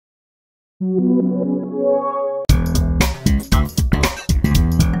First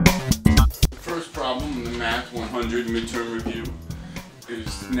problem in the Math 100 midterm review is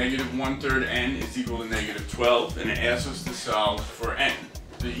 -1/3 n is equal to -12, and it asks us to solve for n.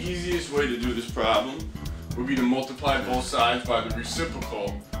 The easiest way to do this problem would be to multiply both sides by the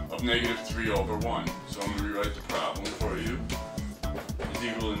reciprocal of -3/1. So I'm going to rewrite the problem for you. Is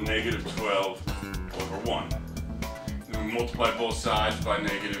equal to -12/1. Then we multiply both sides by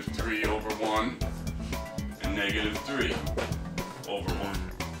 -3/1 and -3/1.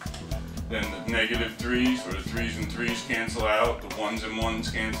 Then the -3's, or the 3's and 3's cancel out, the 1's and 1's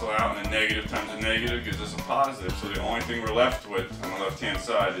cancel out, and a negative times a negative gives us a positive. So the only thing we're left with on the left-hand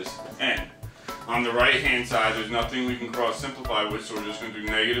side is n. On the right-hand side, there's nothing we can cross-simplify with, so we're just going to do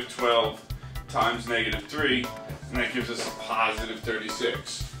 -12 times -3, and that gives us a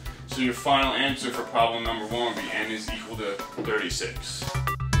 +36. So your final answer for problem number 1 would be n is equal to 36.